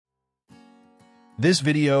This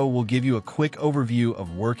video will give you a quick overview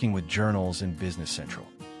of working with journals in Business Central.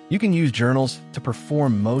 You can use journals to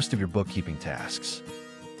perform most of your bookkeeping tasks.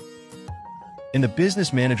 In the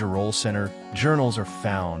Business Manager Role Center, journals are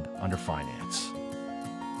found under Finance.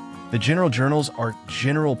 The general journals are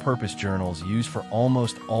general-purpose journals used for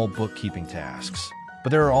almost all bookkeeping tasks, but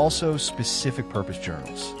there are also specific-purpose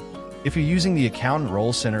journals. If you're using the Accountant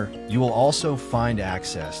Role Center, you will also find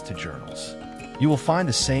access to journals. You will find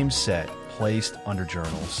the same set placed under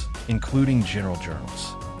journals, including general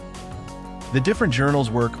journals. The different journals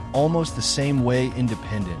work almost the same way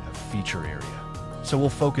independent of feature area, so we'll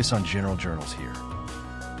focus on general journals here.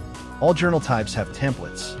 All journal types have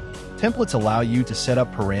templates. Templates allow you to set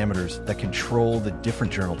up parameters that control the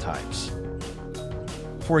different journal types.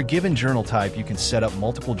 For a given journal type, you can set up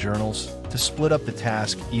multiple journals to split up the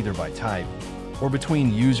task either by type or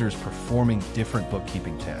between users performing different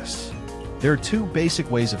bookkeeping tests. There are two basic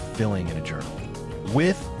ways of filling in a journal,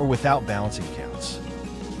 with or without balancing accounts.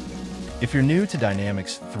 If you're new to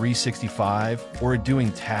Dynamics 365 or are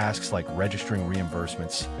doing tasks like registering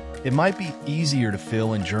reimbursements, it might be easier to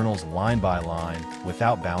fill in journals line by line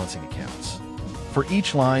without balancing accounts. For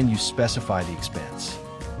each line, you specify the expense.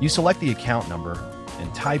 You select the account number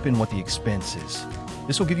and type in what the expense is.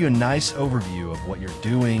 This will give you a nice overview of what you're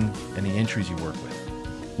doing and the entries you work with.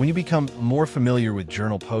 When you become more familiar with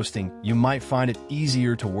journal posting, you might find it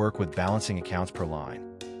easier to work with balancing accounts per line.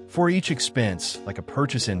 For each expense, like a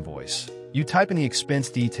purchase invoice, you type in the expense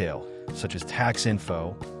detail, such as tax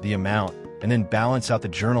info, the amount, and then balance out the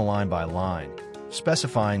journal line by line,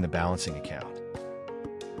 specifying the balancing account.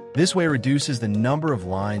 This way reduces the number of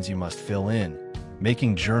lines you must fill in,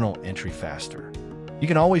 making journal entry faster. You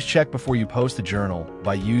can always check before you post a journal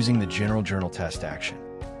by using the General Journal Test action.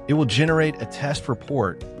 It will generate a test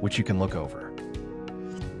report, which you can look over.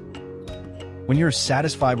 When you're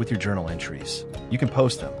satisfied with your journal entries, you can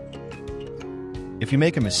post them. If you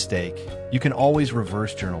make a mistake, you can always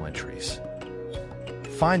reverse journal entries.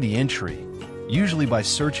 Find the entry, usually by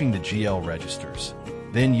searching the GL registers,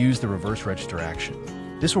 then use the reverse register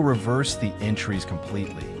action. This will reverse the entries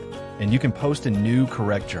completely, and you can post a new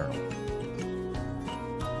correct journal.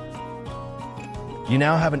 You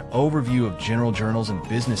now have an overview of general journals in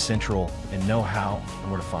Business Central and know how and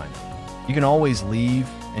where to find them. You can always leave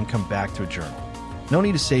and come back to a journal. No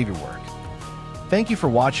need to save your work. Thank you for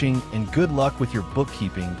watching and good luck with your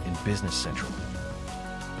bookkeeping in Business Central.